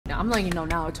I'm letting you know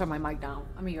now. I turned my mic down.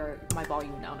 I mean, my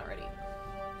volume down already.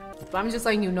 But I'm just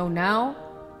letting you know now.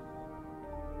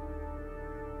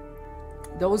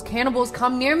 Those cannibals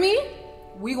come near me,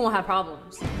 we gonna have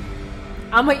problems.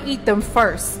 I'm gonna eat them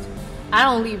first. I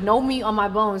don't leave no meat on my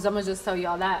bones. I'm gonna just tell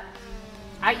y'all that.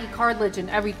 I eat cartilage and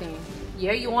everything.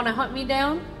 Yeah, you wanna hunt me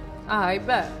down? I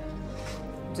bet.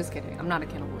 Just kidding. I'm not a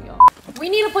cannibal, y'all. We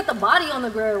need to put the body on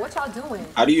the grill. What y'all doing?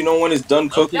 How do you know when it's done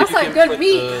cooking? That's like good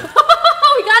meat.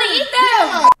 We gotta eat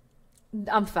them.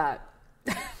 I'm fat.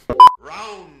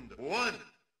 Round 1.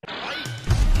 Fight.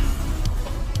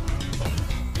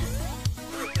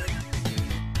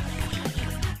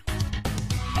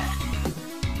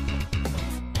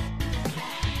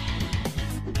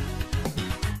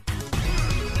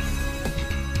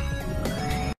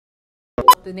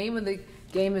 The name of the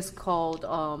game is called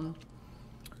I'ma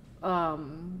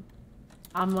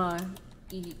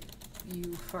eat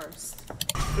you first.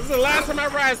 This is the last time I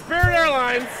ride Spirit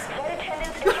Airlines.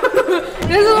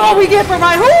 This is what we get for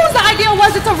riding. Whose idea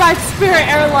was it to ride Spirit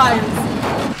Airlines?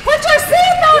 Put your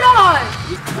seatbelt on!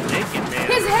 Naked man.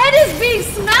 His head is being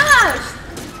smashed!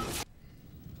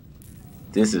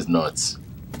 This is nuts.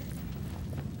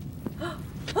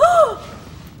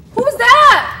 Who's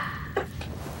that?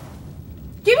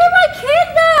 Give me my kid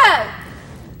back!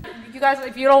 You guys,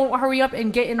 if you don't hurry up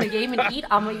and get in the game and eat,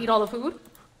 I'm gonna eat all the food.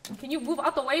 Can you move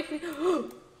out the way, please?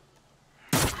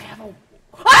 I have a...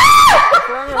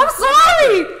 Ah! I'm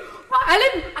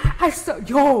sorry!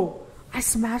 Yo, I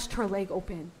smashed her leg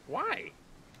open. Why?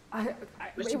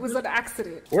 It was an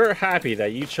accident. We're happy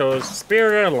that you chose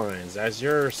Spirit Airlines as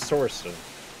your source of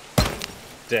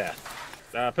death.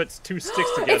 Puts 2 sticks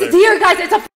together. It's a deer, guys!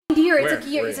 It's a f***ing deer! Where? It's a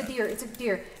deer! Where It's a deer! It's a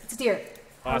deer! It's a deer!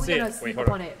 Oh, How I are we see gonna it. sneak Wait, up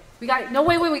hold on it? We got no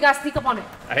wait, we gotta sneak up on it.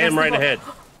 I hit him right in the head.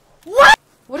 What?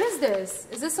 What is this?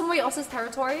 Is this somebody else's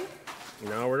territory?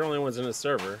 No, we're the only ones in the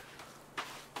server.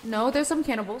 No, there's some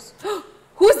cannibals.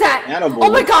 Who's that? Cannibals.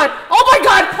 Oh my god! Oh my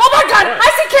god! Oh my god! What?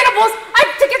 I see cannibals!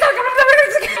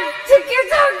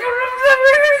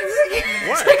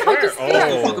 What?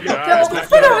 Go,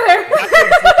 put over there!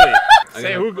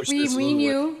 Say ooga. We mean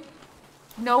you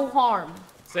no harm.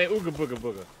 Say ooga booga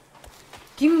booga.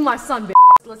 Give me my son, bitch.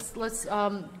 Let's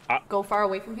go far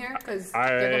away from here because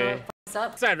they're gonna f us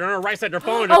up. Side, they're on the right side. They're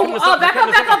following. Back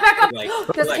up!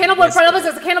 There's a cannibal in front of us.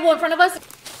 There's a cannibal in front of us.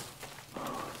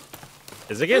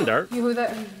 Is it getting dark? You heard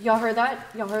that? Y'all heard that?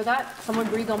 Y'all heard that? Someone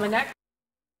breathed on my neck.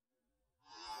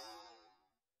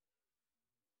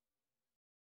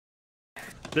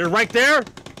 They're right there.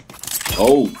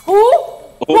 Oh. Who?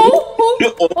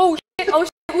 Oh shit! Oh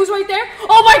shit! Who's right there?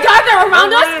 Oh my god! They're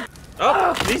around us.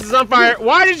 Oh, this is on fire.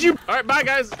 Why did you? All right, bye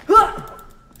guys.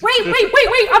 Wait!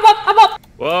 I'm up!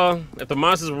 Well, if the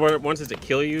monsters wanted to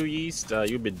kill you, Yeast,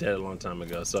 you'd be dead a long time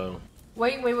ago. So.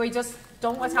 Wait! Just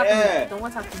don't attack me. Don't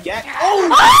attack me. Yeah. Oh!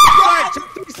 God,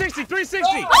 360!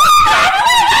 360!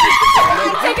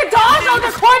 Take a dodge? Oh,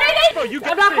 they're coordinated? Bro, you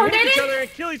I'm not guys hit each coordinated? other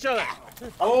and kill each other.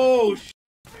 Oh,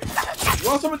 you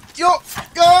want some? Yo,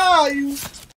 God, you.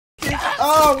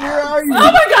 Oh, where are you?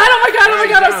 Oh my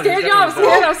god! I'm scared, y'all.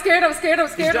 I'm scared.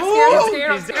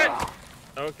 He's dead.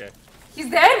 Okay. He's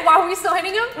dead? Why are we still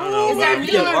hitting him? No, Is that we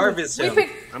can harvest him.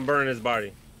 I'm burning his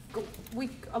body.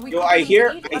 Yo, I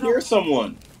hear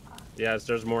someone. Yes,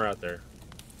 there's more out there.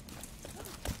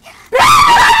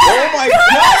 Oh my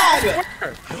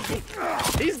God!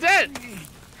 He's dead.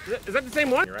 Is that the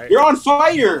same one? Right? You're on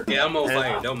fire. Yeah, I'm on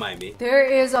fire. Don't mind me. There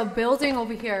is a building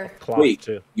over here. Cloth Wait,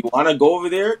 too. you want to go over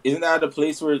there? Isn't that the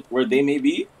place where they may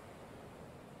be?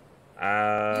 You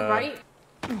right?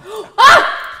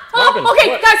 happened? Okay,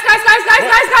 What? guys,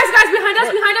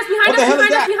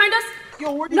 behind us.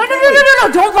 Yo, where No,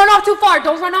 don't run off too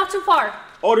far.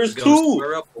 Oh, there's Go two.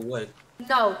 square up or what?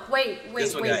 No, wait.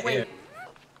 This one got hit.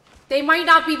 They might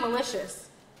not be malicious.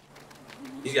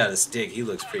 He's got a stick. He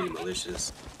looks pretty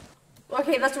malicious.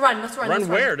 Okay, let's run. Run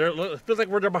where? It feels like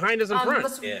they're behind us in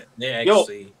front. Yeah, they're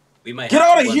actually. We might Get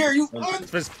have out to of here, you.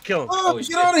 Just kill him. Oh, shit.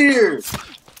 get out of here.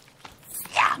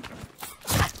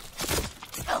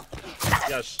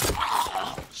 Yes.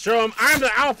 Show him I'm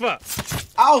the alpha.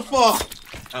 Alpha.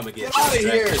 I'm gonna Get out of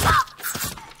here.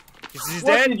 He's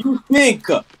What dead. did you think?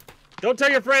 Don't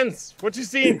tell your friends what you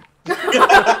seen.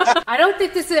 I don't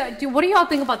think this is. Dude, what do y'all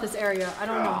think about this area? I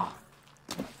don't know.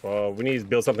 Well, we need to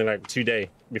build something like today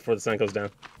before the sun goes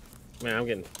down.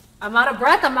 Man, I'm out of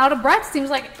breath. Seems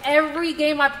like every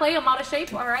game I play, I'm out of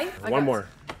shape. All right. one more.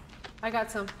 I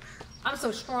got some. I'm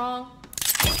so strong.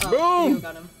 Boom. You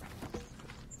got him.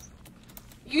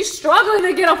 You struggling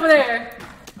to get up there.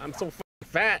 I'm so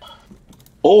fat.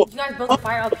 Oh, You guys built a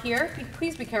fire up here.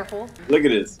 Please be careful. look at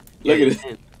this. Look at this.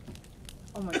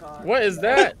 Oh my god. What is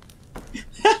that?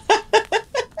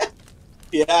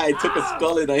 Yeah, I took a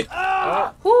skull and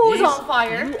I. Who's on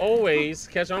fire? You always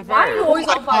catch on Why are fire. you always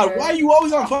on fire? Why are you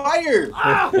always on fire?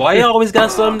 Why you always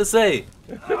got something to say?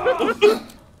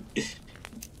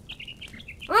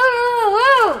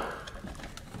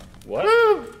 What?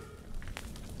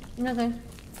 Nothing.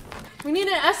 We need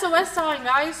an SOS sign,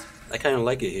 guys. I kind of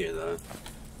like it here, though.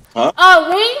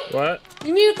 Wait. What?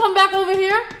 You need to come back over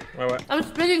here. What? I'm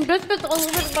spitting biscuits all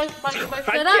over my I setup.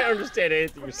 can't understand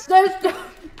anything you're There's saying.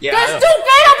 Yeah, two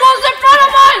cannibals in front of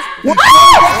us!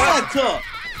 What?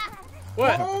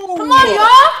 What? Come on,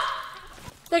 y'all!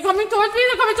 They're coming towards me,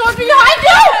 behind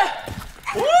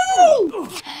you! Woo!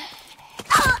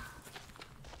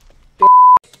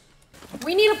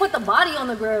 We need to put the body on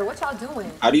the grill. What y'all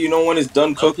doing? How do you know when it's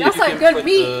done cooking? That's like good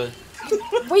meat.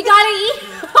 We gotta eat.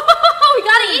 We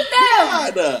gotta eat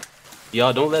them. God.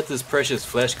 Y'all don't let this precious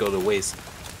flesh go to waste.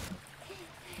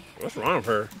 What's wrong with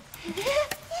her?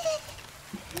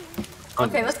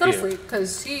 Okay, let's go to sleep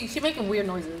because she making weird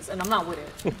noises and I'm not with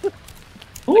it.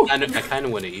 I kind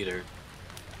of want to eat her.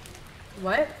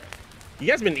 What? You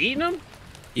guys been eating them?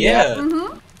 Yeah.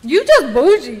 You just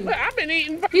bougie. I've been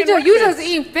eating You fucking just rabbits.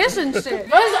 eating fish and shit.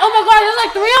 Oh my god, there's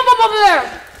like 3 of them over there.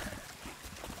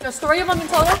 There's 3 of them in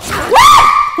total.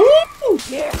 Woo!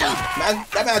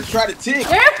 That man tried to tick.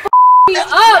 They're f***ing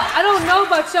up. I don't know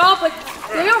about y'all, but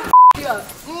they're f***ing up.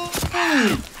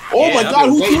 Oh my god,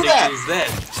 who threw that? Who's that?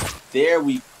 There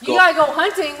we go. You gotta go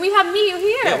hunting. We have meat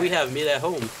here. Yeah, we have meat at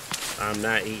home. I'm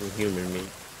not eating human meat.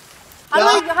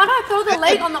 How do I throw the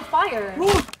leg on the fire?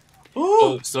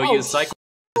 So you cycle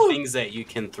things that you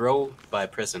can throw by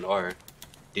pressing R.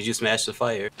 Did you smash the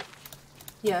fire?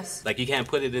 Yes. Like you can't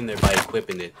put it in there by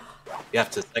equipping it. You have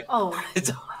to like. Oh.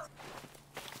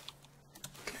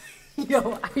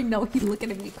 Yo, I know he's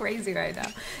looking at me crazy right now.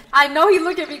 I know he's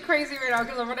looking at me crazy right now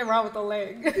because I'm running around with the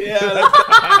leg. Yeah.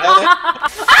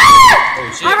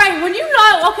 Oh, shit. All right,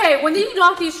 when you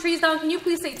knock these trees down, can you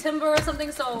please say timber or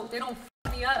something so they don't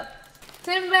f me up?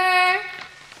 Timber.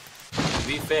 To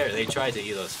be fair, they tried to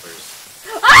eat us first.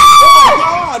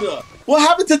 Oh my god! What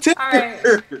happened to Timber?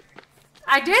 Alright.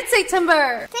 I did say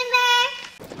timber.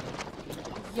 Timber.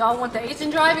 Y'all want the Asian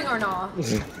driving or not?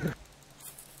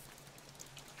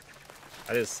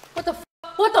 What the f?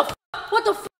 What the f? What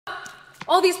the f?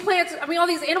 All these plants, all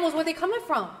these animals, where are they coming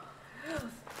from?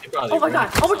 Oh my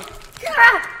god! Oh my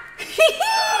god!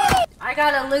 I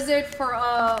got a lizard for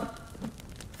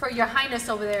your highness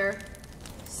over there,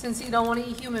 since you don't want to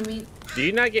eat human meat. Do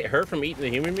you not get hurt from eating the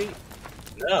human meat?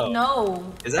 No.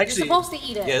 No. It's actually you're supposed to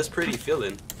eat it. Yeah, it's pretty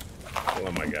filling.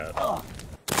 Oh my god.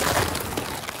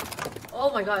 Oh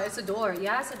my god, it's a door.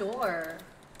 Yeah, it's a door.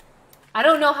 I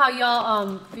don't know how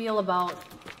y'all feel about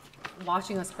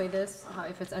watching us play this,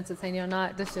 if it's entertaining or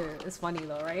not. This shit is funny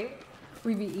though, right?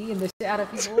 We be eating this shit out of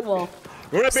people.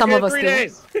 Well, some of us do. 3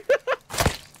 days.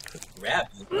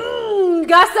 Rabbit.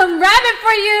 Got some rabbit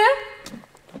for you.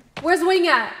 Where's Wing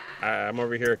at? I'm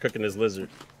over here cooking this lizard.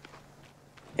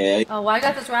 Hey. Oh, well, I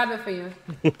got this rabbit for you.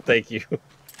 Thank you.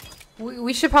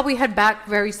 We should probably head back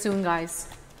very soon, guys.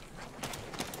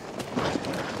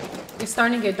 It's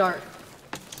starting to get dark.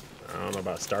 I don't know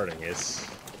about starting. It's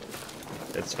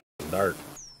dark.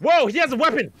 Whoa, he has a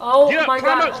weapon! Oh Get up, my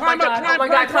climb god, up, oh climb my up, god, climb, oh my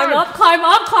god,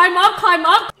 climb, climb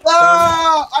up.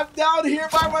 Ah, I'm down here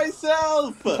by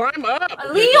myself. Climb up!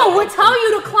 Leo, we're telling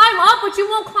you to climb up, but you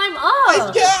won't climb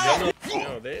up. Yeah.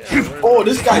 No, Oh,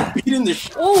 this guy beating the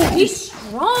shit. Oh, he's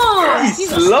strong.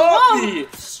 He's a Lovely.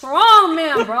 strong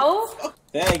man, bro.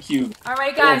 Thank you. All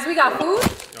right, guys, we got food.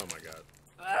 Oh my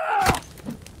god.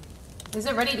 Is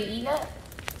it ready to eat yet?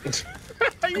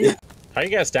 How you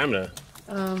got stamina?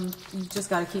 You just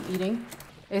gotta keep eating.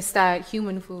 It's that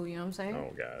human food, you know what I'm saying?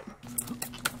 Oh god.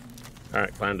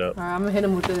 Alright, climbed up. Alright, I'm gonna hit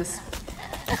him with this.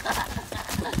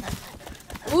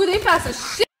 Ooh, they fast as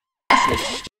shit.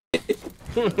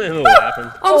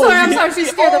 Laughing. I'm sorry, she's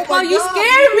scared. Oh my You God.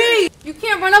 scared me! You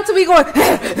can't run up to me going.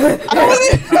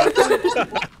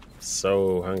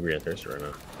 So hungry and thirsty right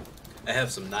now. I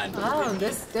have some 9. Oh,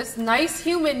 this nice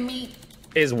human meat.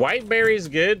 Is white berries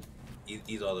good?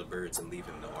 Eat all the birds and leave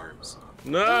him the arms.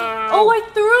 No! Oh, I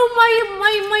threw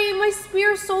my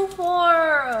spear so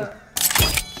far.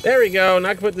 There we go. Now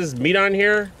I can put this meat on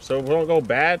here so it won't go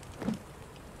bad.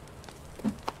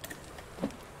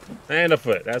 And a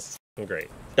foot. That's great.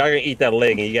 Y'all gonna eat that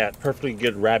leg and you got perfectly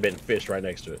good rabbit and fish right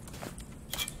next to it.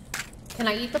 Can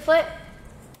I eat the foot?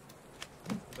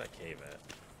 Where's that cave at?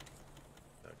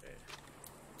 Okay.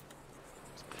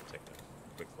 Just gonna take a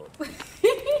quick look.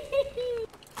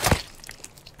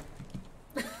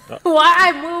 Why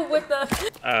I move with the...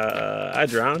 I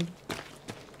drowned.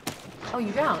 Oh,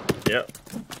 you drowned? Yep.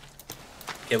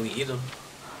 Can we eat them?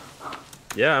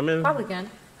 Yeah, I'm in. Probably can.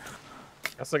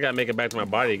 I still gotta make it back to my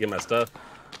body to get my stuff.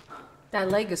 That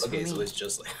leg is for Okay, me. so it's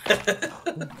just like.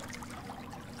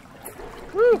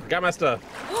 Woo! Got my stuff.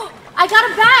 I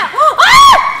got a bat!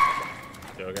 Ah!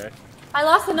 You okay? I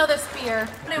lost another spear.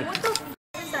 Man, what the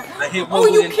f is that? I hit Oh,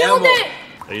 one you with an killed ammo. it!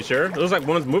 Are you sure? It looks like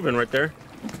one's moving right there.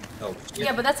 Oh, shit.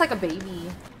 Yeah, but that's like a baby.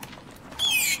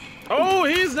 Oh,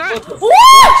 he's not. What the Woo!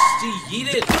 fuck? She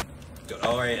yeeted.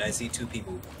 Alright, I see 2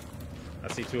 people. I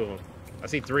see 2 of them. I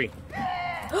see 3.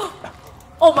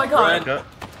 Oh my god. Run.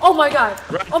 Oh my god.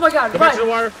 Run. Oh my god. Go back to the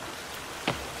Run. water.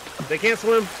 They can't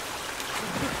swim.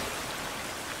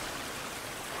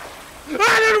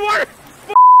 Ah, they're in the water.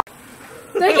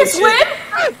 They can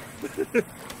shit. swim?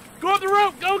 Go up the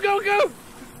rope. Go, go, go.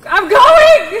 I'm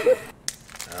going!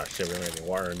 Oh shit, we're in the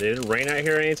water. Did it rain out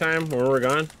here anytime when we were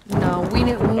gone? No, we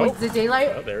didn't. When Oh. was the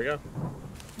daylight? Oh, there we go.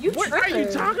 You What tripping. are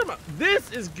you talking about?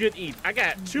 This is good eat. I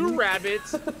got 2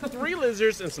 rabbits, 3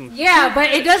 lizards, and some. Yeah, but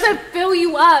it doesn't fill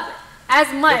you up as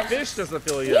The much. fish doesn't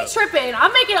fill you You up. tripping.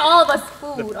 I'm making all of us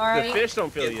food, The alright? fish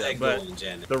don't fill Get you that up, but going,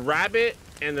 Janet. the rabbit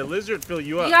and the lizard fill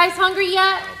you up. You guys hungry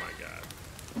yet? Oh my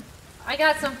god. I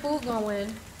got some food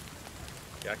going.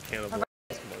 Got cannibal.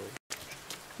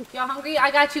 Y'all hungry?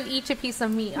 I got you each a piece of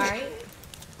meat, alright?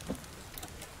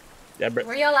 Yeah, bro.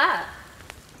 Where y'all at?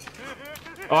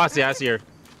 Oh, I see her.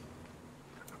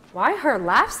 Why her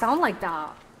laugh sound like that?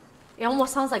 It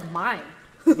almost sounds like mine.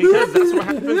 Because that's what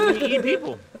happens when you eat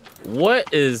people.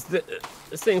 What is this?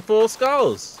 This thing full of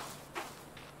skulls.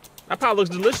 That probably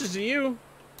looks delicious to you.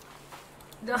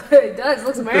 It does.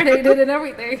 Looks marinated and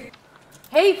everything.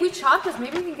 Hey, if we chop this,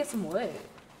 maybe we can get some wood.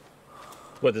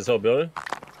 What, this whole building?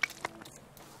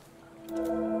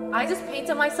 I just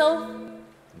painted myself,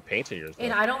 You painted yours.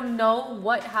 and I don't know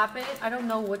what happened. I don't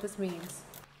know what this means.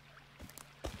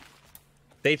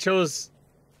 They chose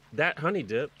that honey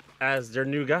dip as their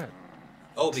new god.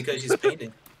 Oh, because she's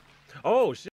painting.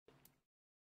 Oh shit.